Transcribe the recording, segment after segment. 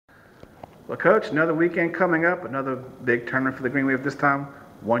Well, Coach, another weekend coming up, another big tournament for the Green Wave this time.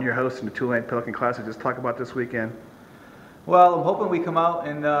 One you're hosting the Tulane Pelican Classic. Just talk about this weekend. Well, I'm hoping we come out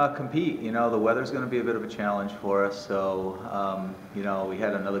and compete. You know, the weather's going to be a bit of a challenge for us. So, you know, we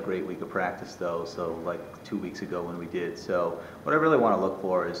had another great week of practice, though. So, like 2 weeks ago when we did. So, what I really want to look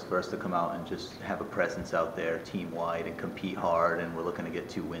for is for us to come out and just have a presence out there, team-wide, and compete hard. And we're looking to get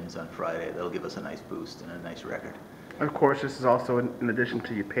 2 wins on Friday. That'll give us a nice boost and a nice record. Of course, this is also in addition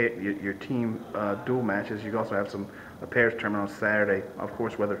to your team dual matches. You also have a pairs tournament on Saturday, of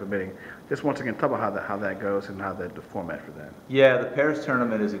course, weather permitting. Just once again, talk about how that goes and how the format for that. Yeah, the pairs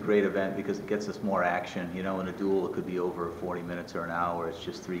tournament is a great event because it gets us more action. You know, in a duel, it could be over 40 minutes or an hour. It's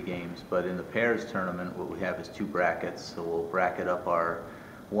just 3 games. But in the pairs tournament, what we have is 2 brackets. So we'll bracket up our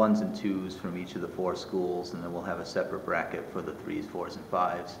 1s and 2s from each of the 4 schools, and then we'll have a separate bracket for the 3s, 4s, and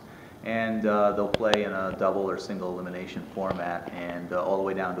 5s. And they'll play in a double or single elimination format, and all the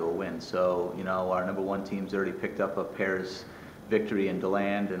way down to a win. So, you know, our number 1 team's already picked up a pairs victory in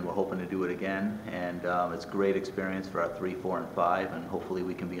DeLand, and we're hoping to do it again. And it's a great experience for our 3, 4, and 5, and hopefully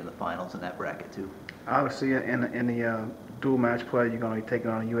we can be in the finals in that bracket too. Obviously, in the dual match play, you're going to be taking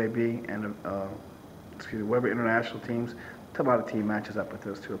on UAB and Webber International teams. Talk about the team matches up with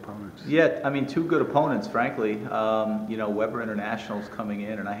those 2 opponents. Yeah, I mean, 2 good opponents, frankly. You know, Webber International's coming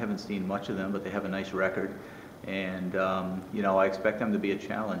in, and I haven't seen much of them, but they have a nice record. And, you know, I expect them to be a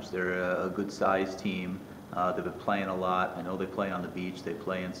challenge. They're a good-sized team. They've been playing a lot. I know they play on the beach. They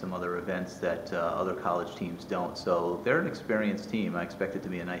play in some other events that other college teams don't. So they're an experienced team. I expect it to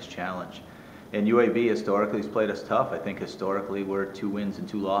be a nice challenge. And UAB historically has played us tough. I think historically we're 2 wins and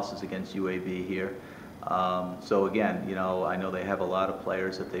 2 losses against UAB here. So again, you know, I know they have a lot of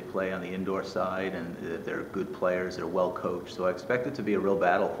players that they play on the indoor side, and they're good players. They're well coached. So I expect it to be a real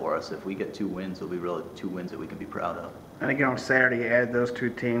battle for us. If we get 2 wins, it'll be really 2 wins that we can be proud of. And again, on Saturday, you add those 2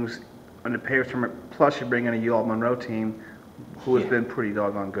 teams on the pairs tournament, plus you bring in a UL Monroe team who has been pretty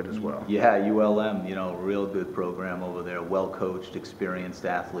doggone good as well. Yeah, ULM, you know, real good program over there. Well coached, experienced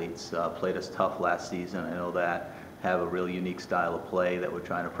athletes. Played us tough last season. I know that. Have a real unique style of play that we're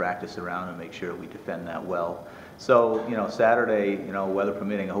trying to practice around and make sure we defend that well. So, you know, Saturday, you know, weather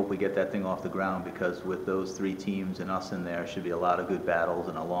permitting, I hope we get that thing off the ground, because with those 3 teams and us in there, should be a lot of good battles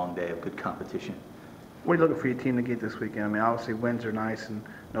and a long day of good competition. What are you looking for your team to get this weekend? I mean, obviously wins are nice, and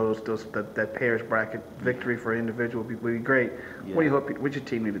that pairs bracket victory for an individual would be great. Yeah. What do you hope? What your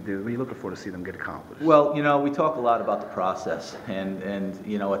team need to do? What are you looking for to see them get accomplished? Well, you know, we talk a lot about the process, and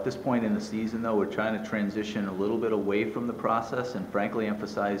you know, at this point in the season, though, we're trying to transition a little bit away from the process and frankly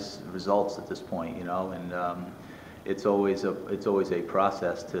emphasize results at this point. You know, and it's always a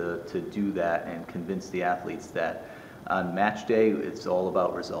process to do that and convince the athletes that on match day, it's all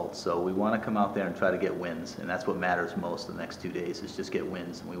about results. So we want to come out there and try to get wins, and that's what matters most the next 2 days, is just get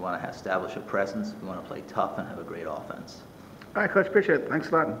wins. And we want to establish a presence. We want to play tough and have a great offense. All right, Coach, appreciate it. Thanks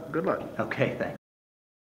a lot, and good luck. Okay, thanks.